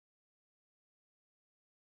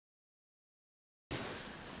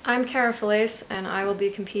I'm Cara and I will be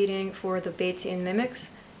competing for the Batesian Mimics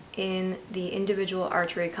in the individual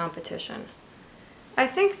archery competition. I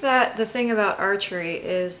think that the thing about archery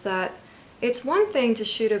is that it's one thing to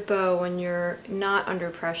shoot a bow when you're not under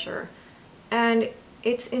pressure, and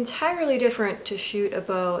it's entirely different to shoot a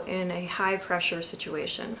bow in a high pressure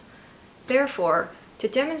situation. Therefore, to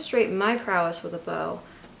demonstrate my prowess with a bow,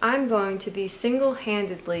 I'm going to be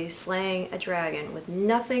single-handedly slaying a dragon with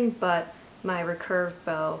nothing but my recurved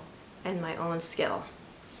bow and my own skill.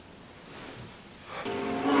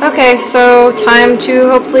 Okay, so time to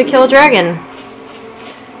hopefully kill a dragon.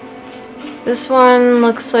 This one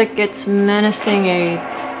looks like it's menacing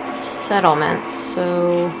a settlement,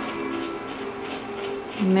 so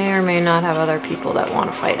may or may not have other people that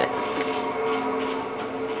want to fight it.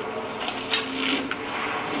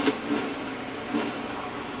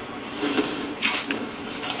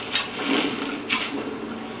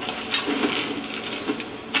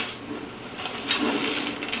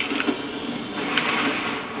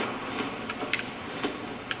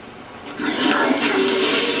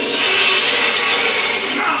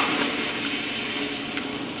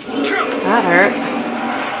 That hurt.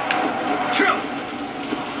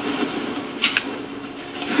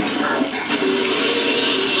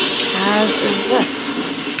 As is this.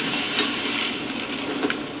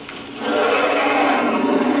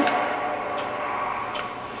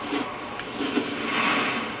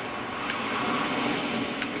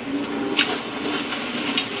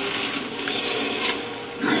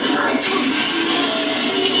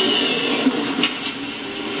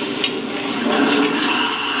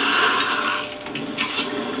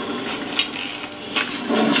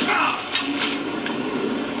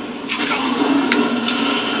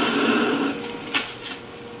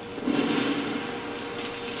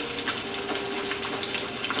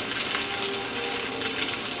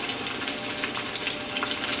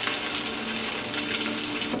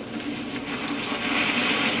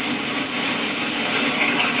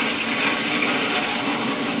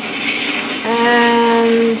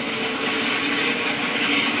 And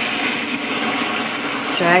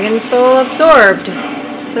dragon soul absorbed,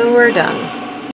 so we're done.